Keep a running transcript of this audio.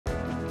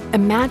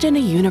Imagine a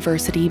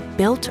university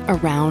built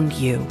around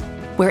you,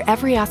 where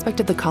every aspect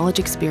of the college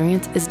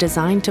experience is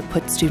designed to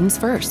put students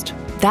first.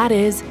 That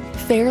is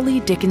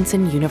Fairleigh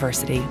Dickinson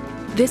University.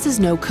 This is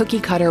no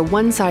cookie-cutter,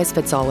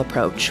 one-size-fits-all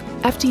approach.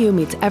 FDU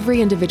meets every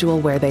individual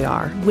where they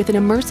are, with an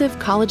immersive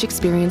college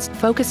experience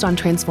focused on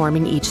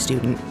transforming each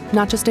student,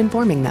 not just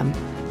informing them.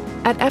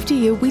 At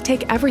FDU, we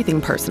take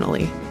everything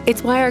personally.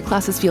 It's why our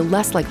classes feel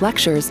less like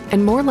lectures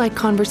and more like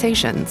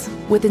conversations,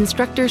 with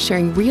instructors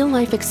sharing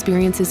real-life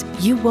experiences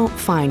you won't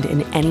find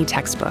in any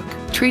textbook,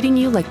 treating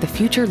you like the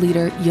future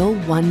leader you'll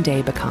one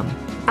day become.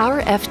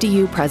 Our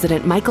FDU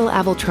president, Michael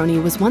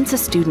Aveltroni, was once a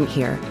student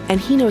here, and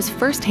he knows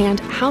firsthand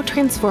how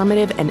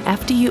transformative an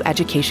FDU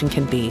education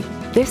can be.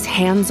 This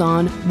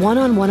hands-on,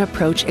 one-on-one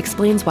approach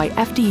explains why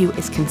FDU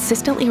is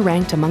consistently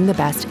ranked among the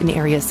best in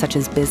areas such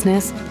as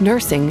business,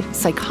 nursing,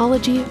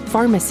 psychology,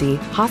 pharmacy,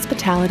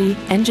 hospitality,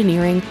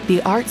 engineering,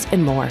 the arts,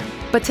 and more.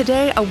 But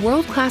today, a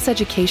world-class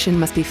education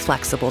must be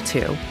flexible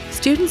too.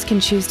 Students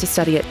can choose to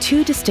study at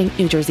two distinct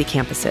New Jersey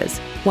campuses,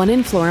 one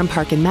in Florham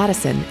Park in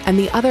Madison, and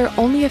the other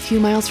only a few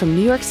miles from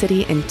New York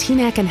City in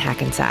Teaneck and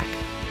Hackensack.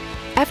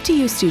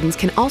 FDU students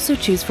can also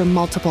choose from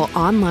multiple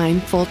online,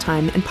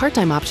 full-time, and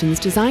part-time options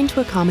designed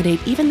to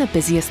accommodate even the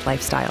busiest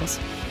lifestyles.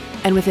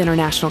 And with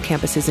international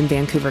campuses in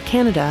Vancouver,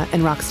 Canada,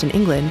 and Roxton,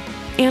 England,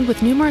 and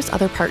with numerous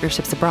other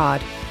partnerships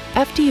abroad,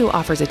 FDU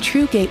offers a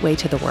true gateway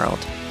to the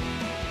world.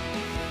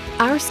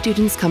 Our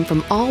students come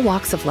from all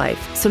walks of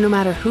life, so no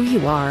matter who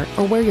you are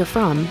or where you're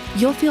from,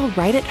 you'll feel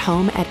right at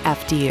home at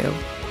FDU.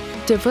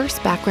 Diverse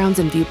backgrounds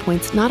and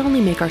viewpoints not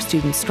only make our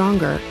students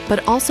stronger,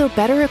 but also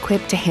better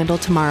equipped to handle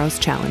tomorrow's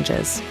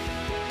challenges.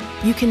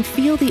 You can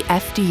feel the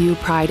FDU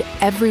pride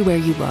everywhere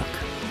you look,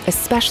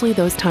 especially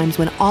those times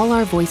when all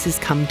our voices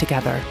come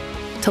together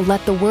to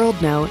let the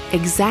world know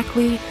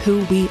exactly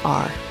who we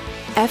are.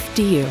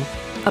 FDU,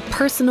 a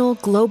personal,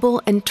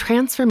 global, and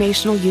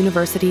transformational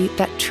university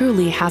that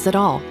truly has it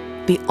all.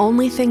 The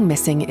only thing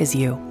missing is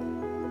you.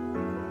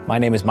 My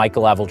name is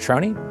Michael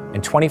Aveltroni,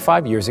 and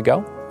 25 years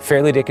ago,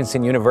 Fairleigh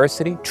Dickinson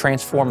University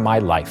transformed my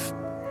life.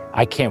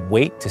 I can't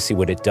wait to see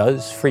what it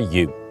does for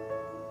you.